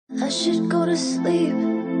should go to sleep,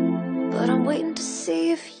 but I'm waiting to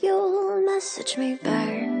see if you'll message me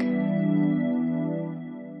back.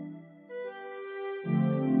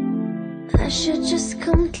 I should just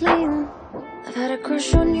come clean. I've had a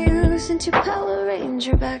crush on you since your Power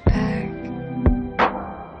Ranger backpack.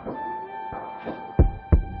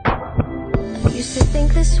 I used to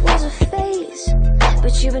think this was a phase,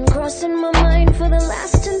 but you've been crossing my mind for the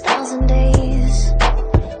last 10,000 days.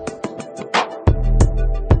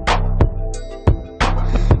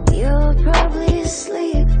 You're probably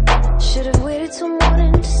asleep. Should've waited till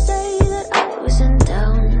morning to say that I wasn't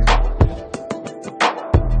down.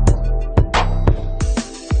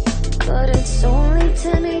 But it's only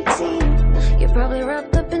 10:18. You're probably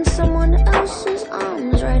wrapped up in someone else's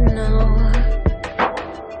arms right now.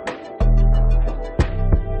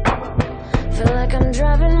 Feel like I'm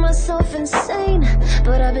driving myself insane,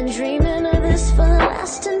 but I've been dreaming of this for the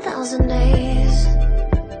last 10,000 days.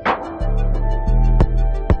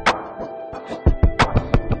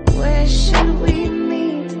 Where should we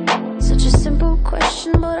meet? Such a simple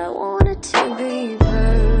question, but I want it to be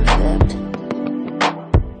perfect.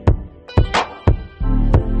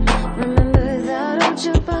 Remember that old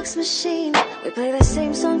jukebox machine? We play the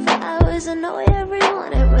same song for hours and know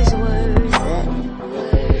everyone it was worth it.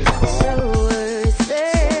 So worth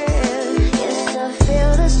it. Yes, I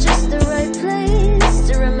feel that's just the right place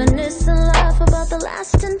to reminisce and laugh about the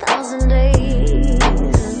last 10,000 days.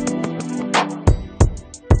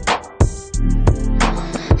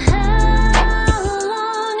 How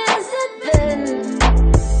long has it been?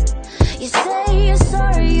 You say you're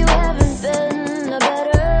sorry you haven't been a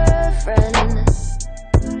better friend.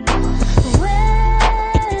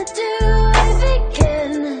 Where do I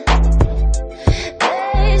begin?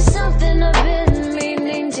 There's something I've been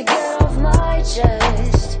meaning to get off my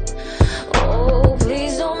chest. Oh,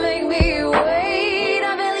 please don't make me wait.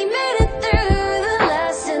 I barely made it through the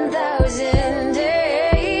last 10,000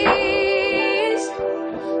 days.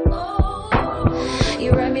 Oh, you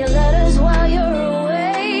write me letters while you're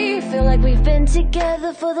away. Feel like we've been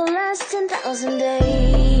together for the last 10,000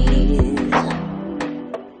 days.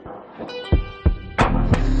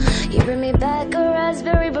 You bring me back a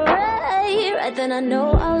raspberry beret. Right then I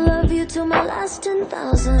know I'll love you till my last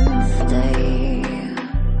 10,000th day.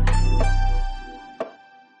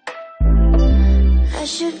 I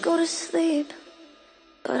should go to sleep,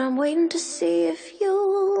 but I'm waiting to see if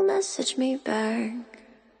you'll message me back.